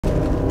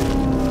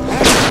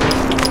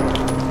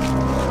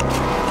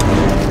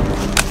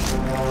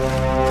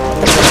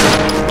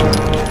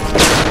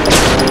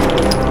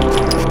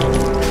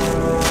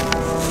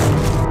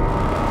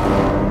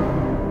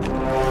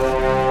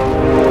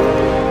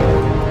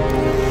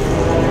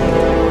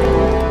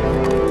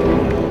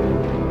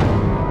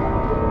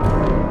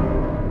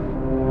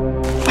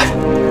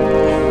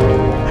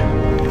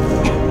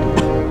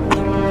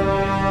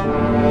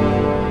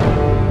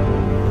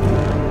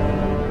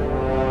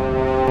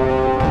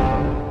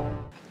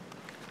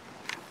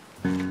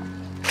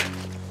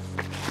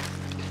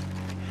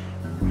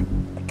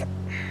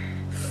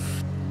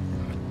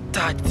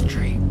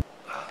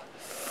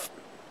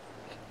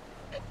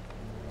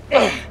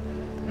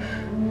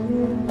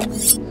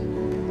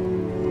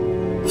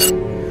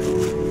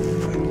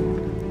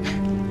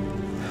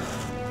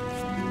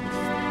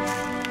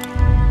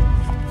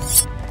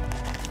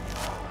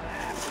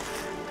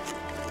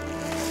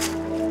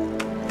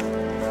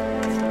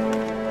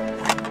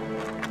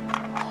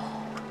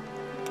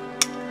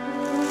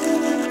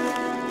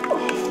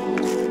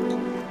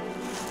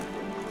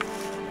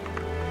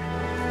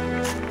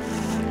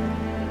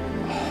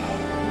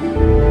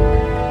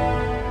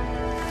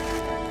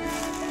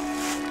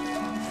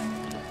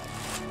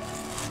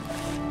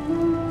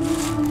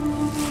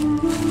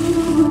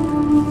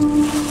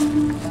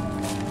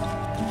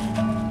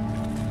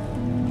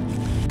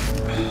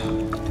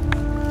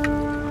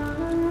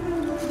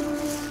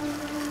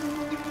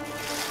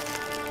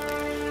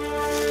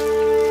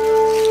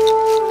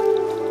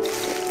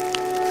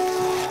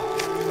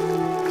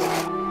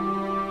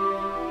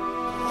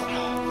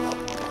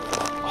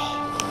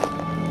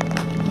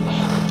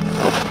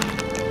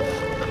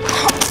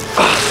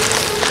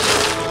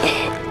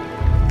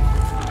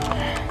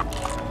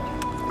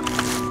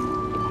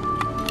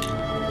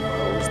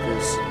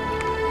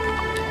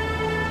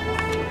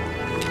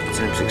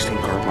M16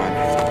 carbine.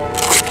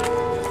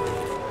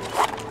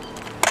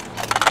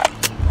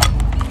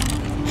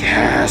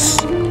 Yes!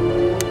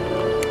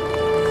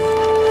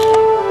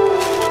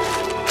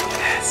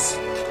 Yes!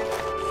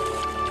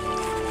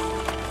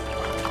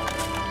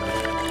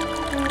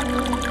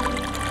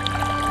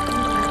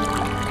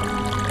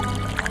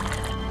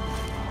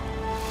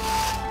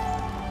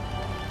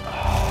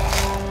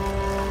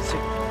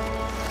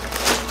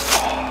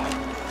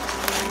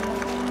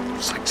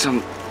 It's like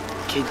some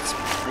kid's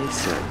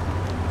playset.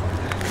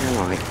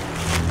 You're like, it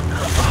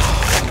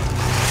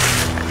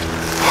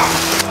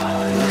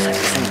looks like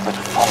this thing's about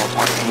to fall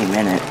apart any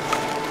minute.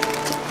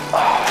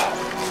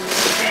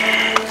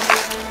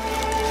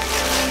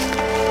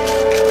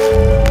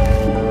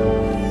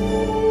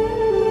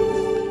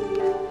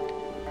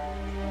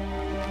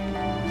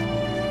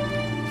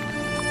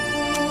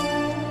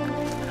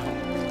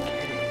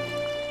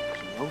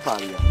 There's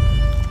nobody up there.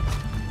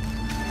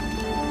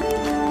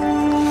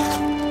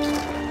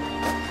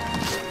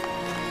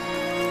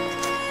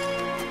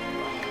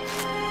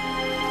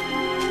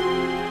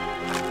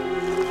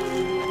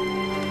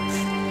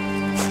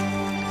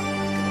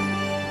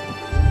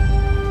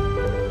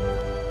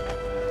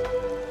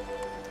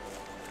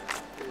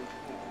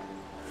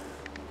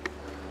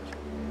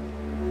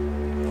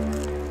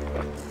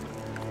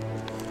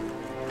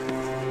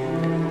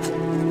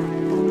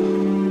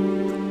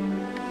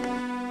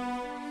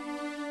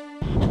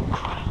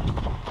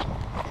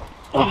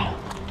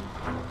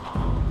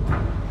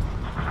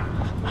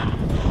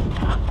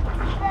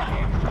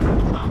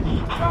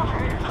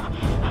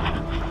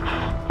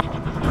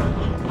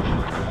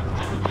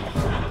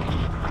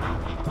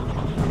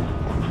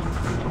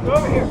 Go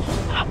over here.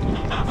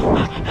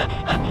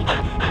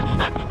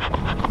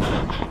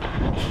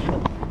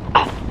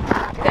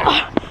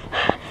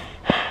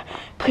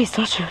 Please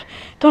don't shoot.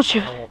 Don't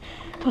shoot.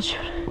 Don't shoot.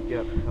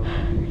 Yep.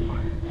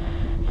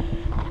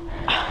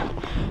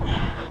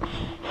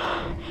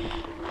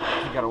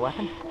 You got a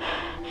weapon?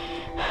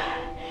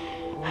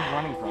 Where are you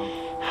running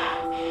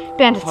from?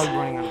 Bandits. How are you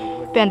running out of the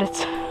woods? Bandits.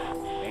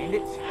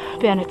 Bandits?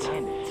 Bandits.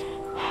 Bandits.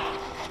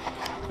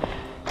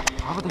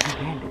 How would they be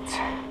bandits?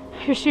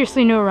 You're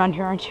seriously new around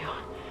here, aren't you?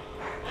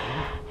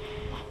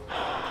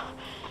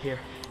 Here.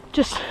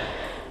 Just...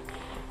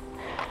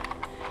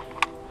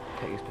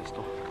 Take his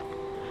pistol.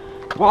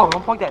 Whoa,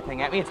 don't point that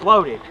thing at me, it's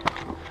loaded.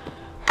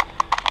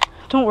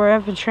 Don't worry,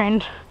 I've been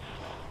trained.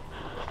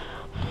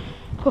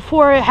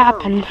 Before it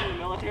happened. Are you in the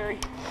military?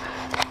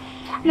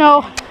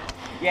 No.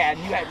 Yeah,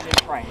 you hadn't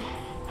been trained.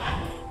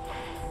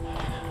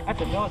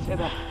 That's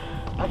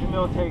a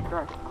military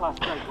class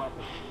strike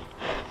weapon.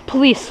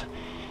 Police.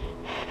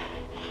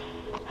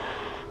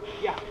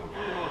 Yeah, I'm from the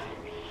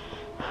military.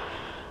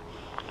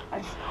 I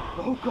just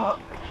woke up,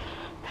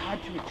 tied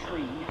to a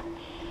tree.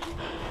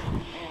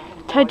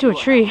 Tied to a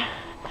tree.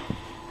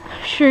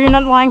 Sure you're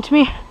not lying to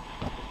me?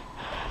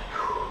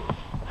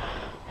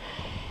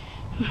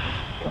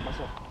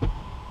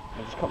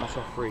 I just cut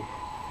myself free.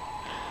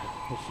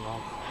 It's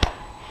nice.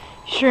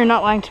 Sure you're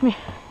not lying to me?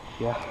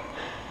 Yeah.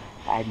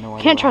 I had no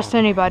idea. Can't trust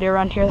anybody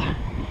around here.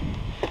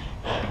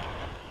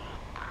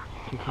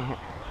 You can't.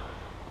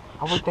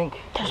 I would think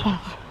There's one.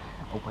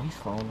 a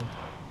wasteland,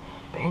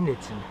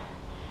 bandits, and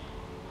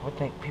I would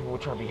think people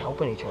would try to be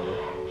helping each other.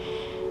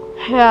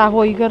 Yeah,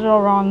 well, you got it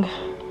all wrong.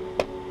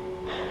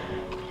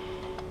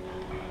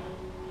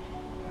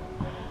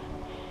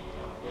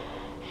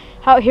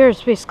 Out here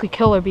it's basically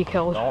kill or be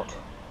killed. Don't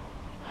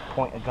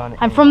point a gun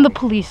at I'm from the anybody.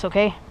 police,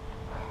 okay?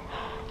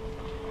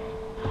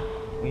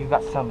 Well, you've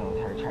got some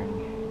military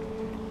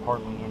training.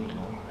 Hardly any,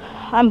 though.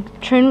 I'm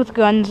trained with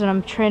guns and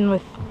I'm trained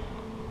with...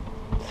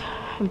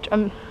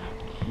 I'm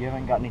You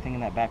haven't got anything in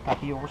that backpack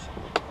of yours?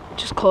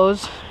 just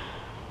clothes.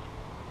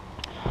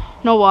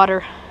 No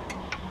water.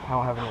 I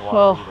don't have any water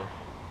Well, either.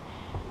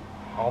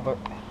 All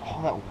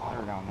that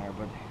water down there,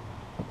 but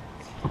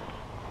it's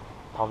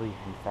probably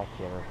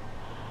infected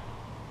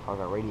or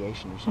got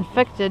radiation or something.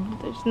 infected.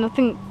 There's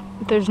nothing...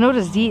 There's no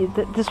disease.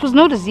 This was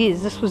no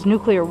disease. This was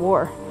nuclear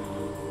war.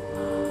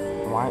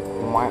 Why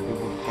aren't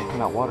people pumping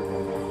that water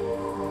down there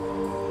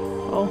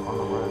Oh, on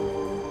the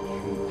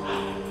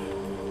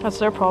road? that's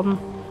their problem.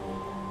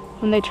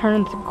 When they turn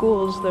into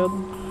ghouls, they're...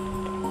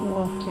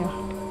 Well, yeah.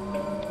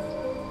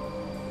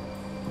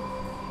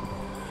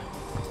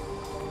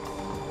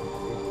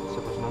 So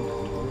there's no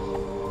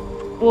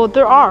diseases? Well,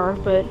 there are,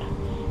 but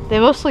they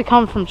mostly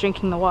come from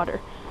drinking the water.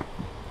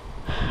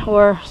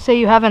 Or say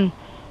you have an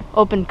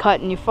open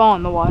cut and you fall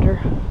in the water.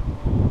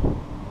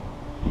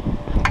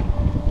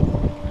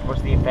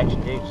 What's the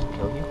infection do? Just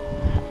kill you?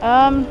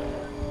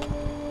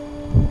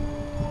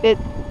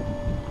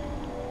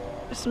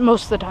 It's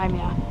most of the time,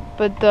 yeah.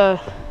 But the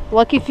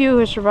lucky few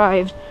who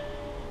survived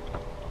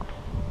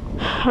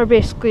are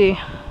basically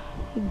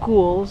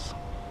ghouls,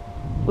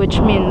 which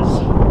means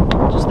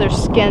just their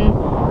skin,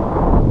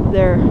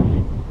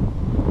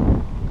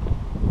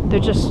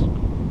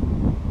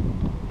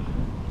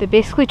 they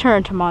basically turn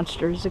into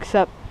monsters,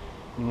 except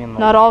You mean like,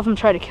 not all of them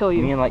try to kill you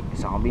you. mean like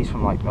zombies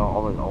from like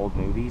all the old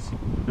movies?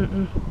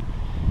 Mm-mm.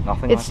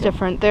 Nothing. It's like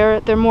different.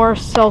 They're more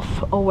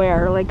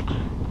self-aware. Like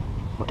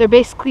they're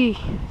basically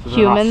So they're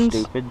humans.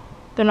 not stupid.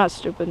 They're not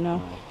stupid.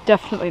 No,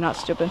 definitely not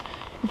stupid.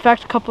 In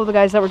fact, a couple of the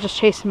guys that were just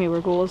chasing me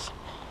were ghouls.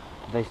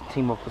 They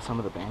team up with some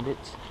of the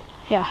bandits.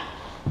 Yeah.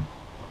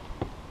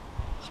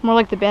 It's more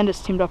like the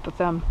bandits teamed up with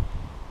them.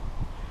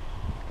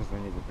 Because they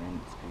knew the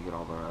bandits could get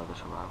all the other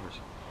survivors.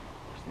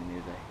 Because they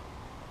knew they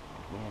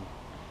win.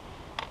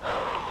 I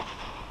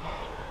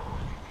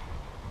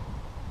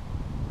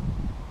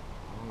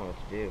don't know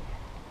what to do.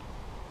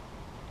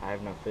 I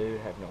have no food,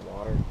 I have no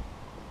water.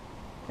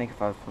 I think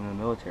if I was from the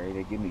military,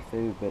 they'd give me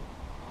food, but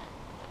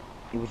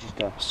it was just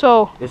a...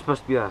 So, it was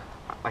supposed to be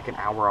like an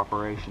hour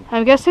operation.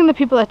 I'm guessing the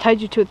people that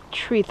tied you to a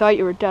tree thought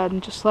you were dead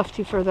and just left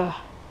you for the...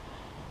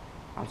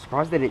 I'm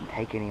surprised they didn't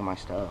take any of my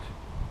stuff.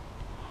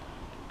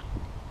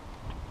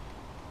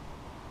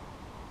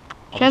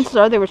 Chances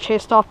are they were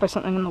chased off by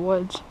something in the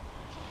woods.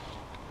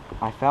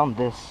 I found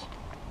this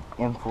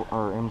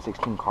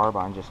M16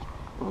 carbine just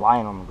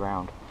lying on the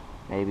ground.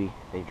 Maybe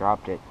they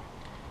dropped it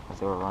as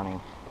they were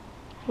running.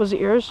 Was it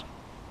yours?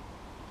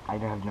 I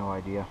have no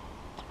idea.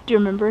 Do you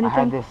remember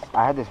anything?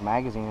 I had this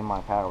magazine in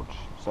my pouch,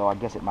 so I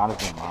guess it might have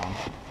been mine.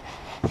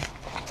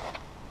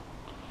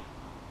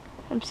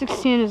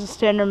 M16 is a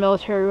standard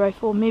military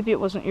rifle. Maybe it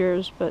wasn't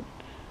yours, but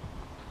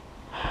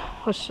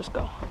let's just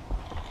go.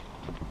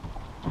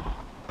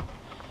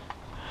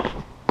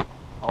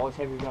 Always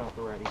have your gun at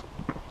the ready.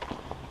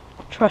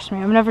 Trust me,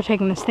 I'm never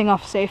taking this thing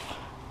off safe.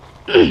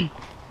 What's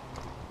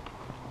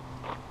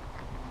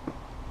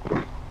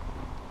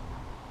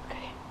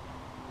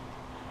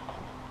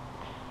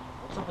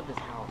up with this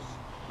house?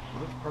 It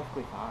looks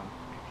perfectly fine.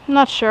 I'm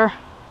not sure.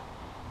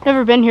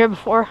 Never been here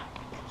before.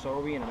 So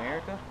are we in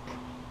America?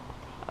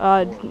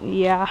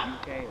 Yeah.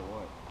 UK or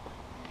what?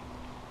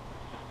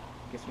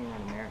 Guess we're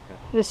in America.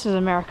 This is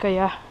America,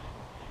 yeah.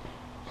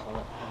 So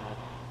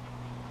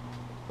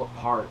what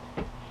part?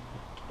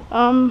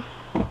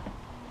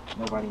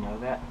 Nobody know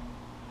that?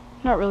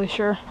 Not really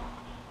sure.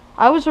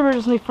 I was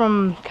originally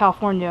from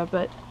California,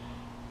 but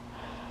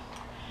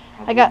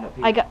I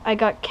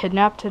got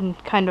kidnapped and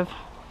kind of...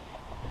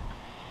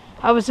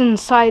 I was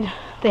inside.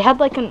 They had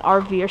like an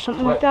RV or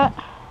something like that.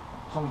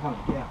 Something coming,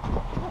 yeah.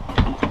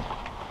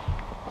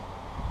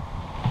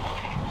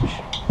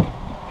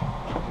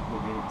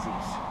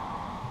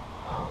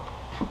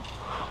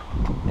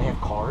 They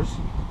have cars?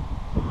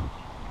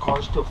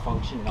 Cars still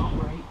function and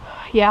operate?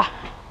 Yeah.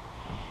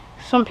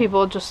 Some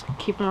people just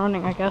keep them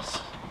running, I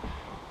guess.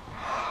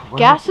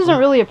 Gas isn't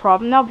really a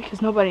problem now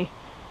because nobody...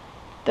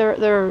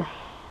 They're...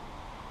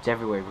 It's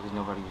everywhere because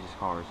nobody uses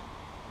cars.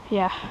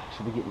 Yeah.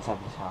 Should we get inside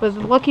this house? But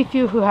the lucky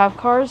few who have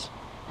cars,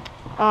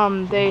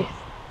 they...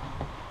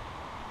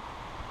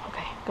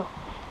 Okay, go.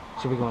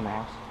 Should we go in the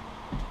house?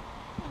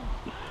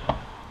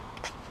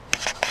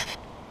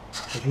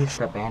 Maybe it's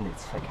the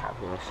bandits that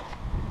captured us.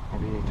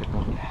 Maybe they took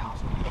over the house.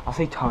 I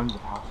see tons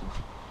of houses.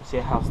 I see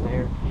a house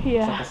there.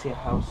 Yeah. It's like I see a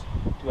house.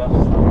 2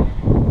 houses there.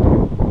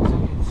 It's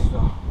like it's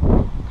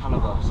kind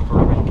of a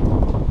suburban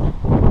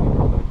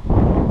neighborhood.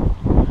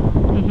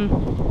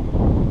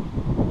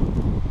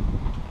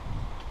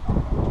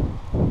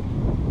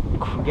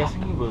 I'm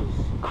guessing it was...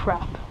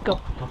 Crap. Go.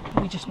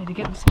 We just need to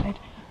get inside.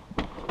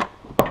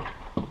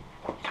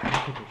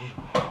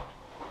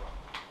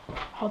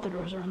 All the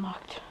doors are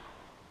unlocked.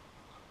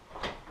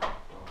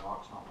 The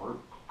lock's not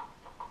working.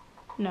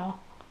 No.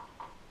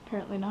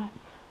 Apparently not.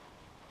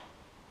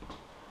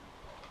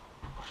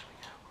 Where should we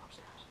go?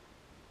 Upstairs.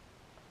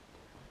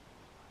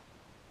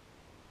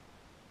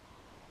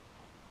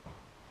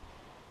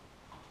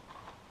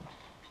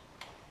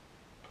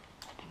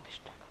 I think we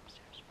should check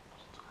upstairs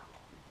first.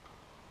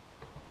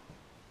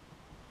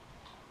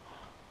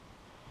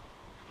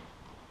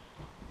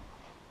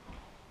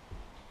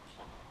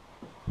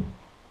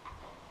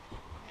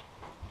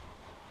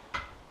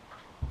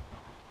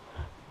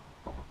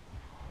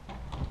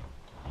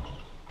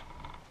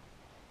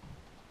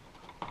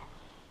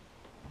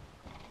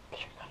 Get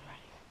your gun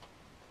ready.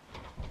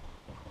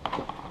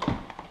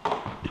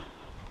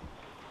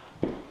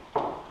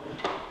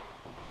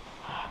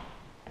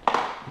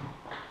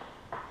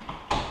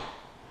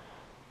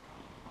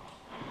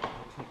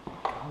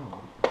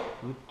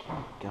 Good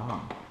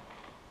gun.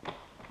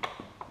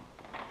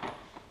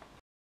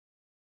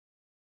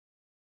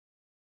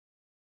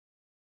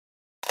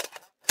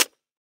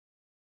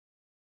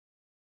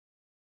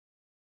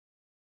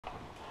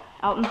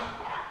 Alton, Let's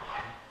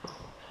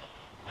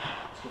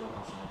go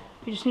outside.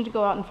 we just need to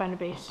go out and find a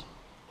base.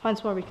 Find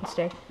somewhere we can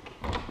stay.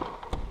 Alright.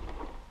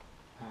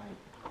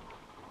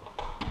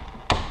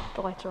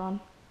 The lights are on.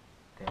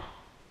 Okay.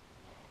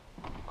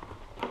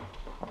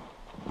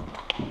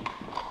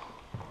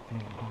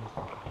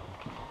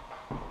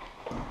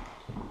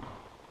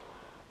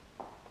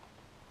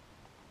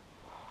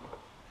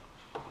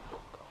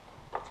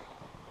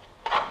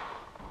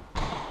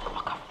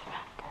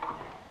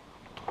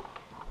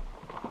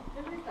 I'll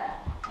cover the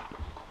back.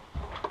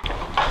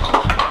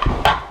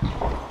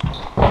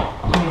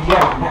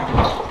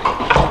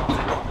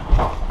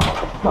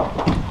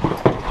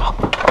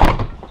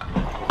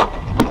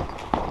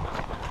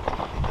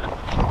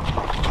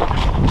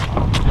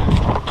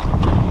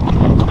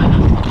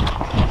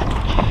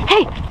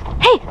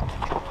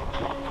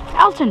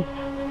 Listen.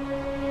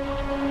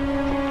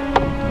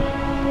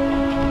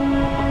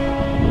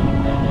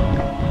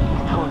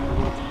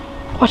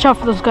 Watch out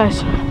for those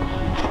guys.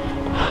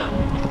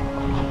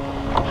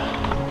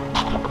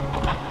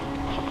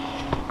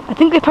 I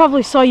think they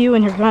probably saw you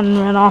and your gun and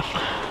ran off.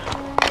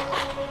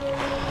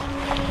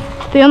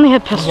 They only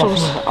had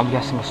pistols. I'm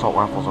guessing assault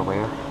rifles are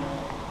rare.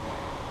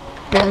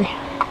 Very.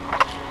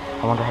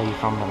 I wonder how you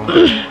found that.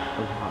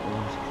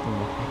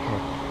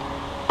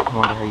 I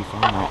wonder how you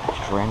found that,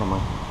 just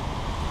randomly.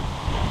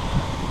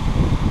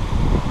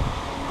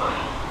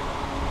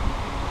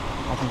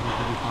 I think we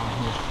could be fine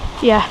here.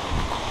 Yeah.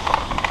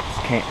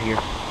 Let's camp here.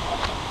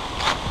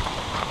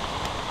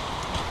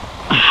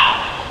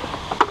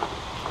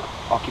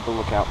 I'll keep a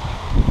lookout.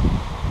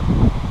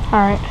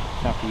 Alright.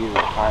 It's not for you to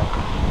fire.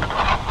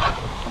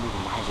 I'm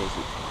even my days.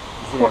 Is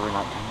it ever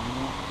nighttime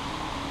anymore?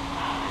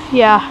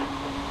 Yeah.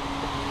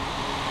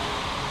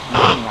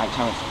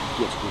 Nighttime it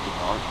gets really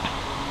dark.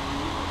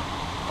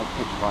 Like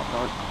pitch black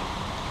dark.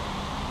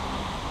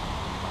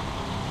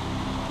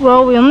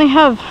 Well, we only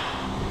have...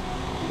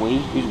 We?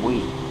 Who's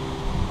we?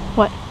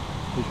 What?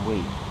 Who's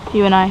we?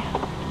 You and I.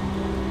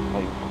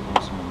 Like,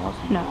 someone else?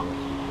 No.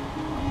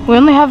 We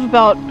only have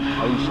about...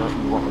 Are you sure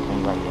you weren't with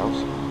anybody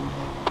else?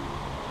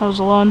 I was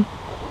alone.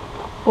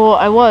 Well,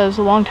 I was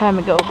a long time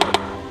ago.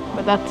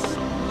 But that's...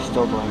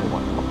 Still doing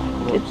what?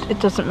 It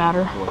doesn't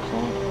matter. What's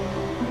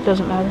that? It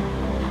doesn't matter.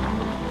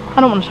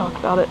 I don't want to talk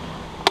about it.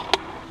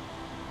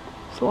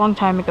 It's a long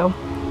time ago.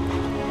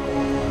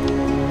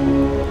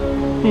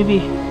 Maybe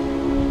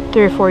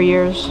 3 or 4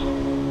 years.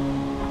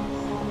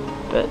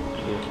 But...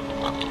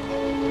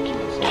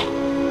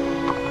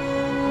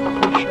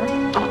 Pretty sure.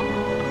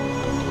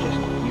 Just,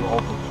 you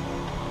hold them.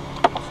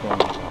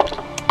 Stand up.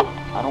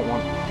 I don't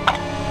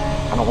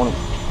want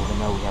people to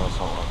know we have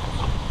assault rifles.